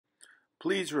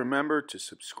Please remember to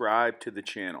subscribe to the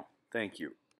channel. Thank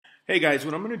you. Hey guys,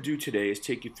 what I'm going to do today is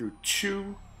take you through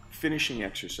two finishing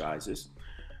exercises.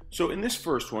 So in this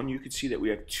first one, you can see that we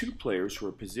have two players who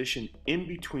are positioned in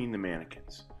between the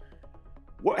mannequins.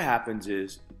 What happens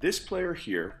is this player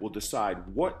here will decide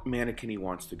what mannequin he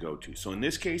wants to go to. So in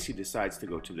this case, he decides to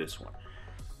go to this one.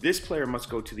 This player must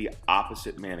go to the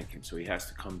opposite mannequin, so he has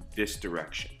to come this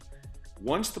direction.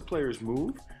 Once the players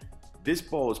move, this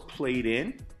ball is played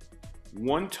in,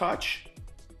 one touch,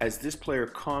 as this player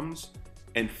comes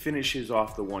and finishes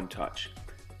off the one touch.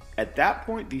 At that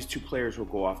point, these two players will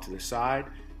go off to the side.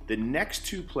 The next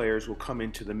two players will come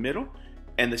into the middle,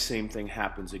 and the same thing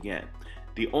happens again.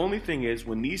 The only thing is,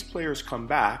 when these players come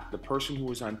back, the person who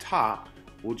was on top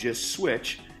will just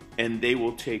switch, and they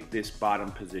will take this bottom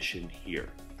position here.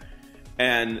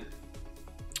 And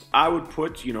I would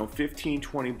put, 15,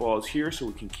 20 balls here so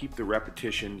we can keep the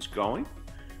repetitions going.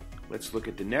 Let's look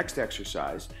at the next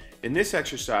exercise. In this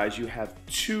exercise, you have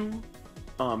two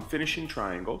finishing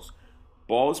triangles.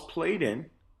 Ball is played in,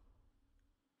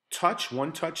 touch,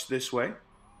 one touch this way.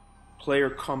 Player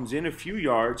comes in a few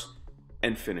yards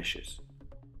and finishes.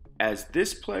 As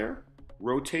this player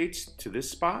rotates to this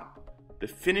spot, the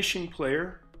finishing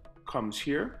player comes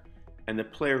here, and the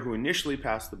player who initially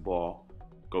passed the ball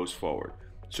goes forward.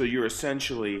 So you're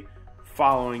essentially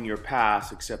following your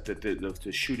pass, except that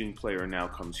the shooting player now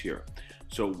comes here.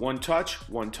 So one touch,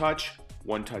 one touch,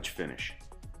 one touch finish.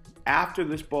 After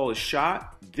this ball is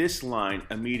shot, this line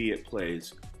immediate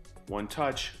plays. One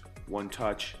touch,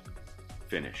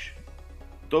 finish.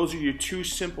 Those are your two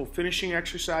simple finishing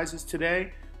exercises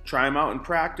today. Try them out in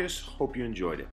practice. Hope you enjoyed it.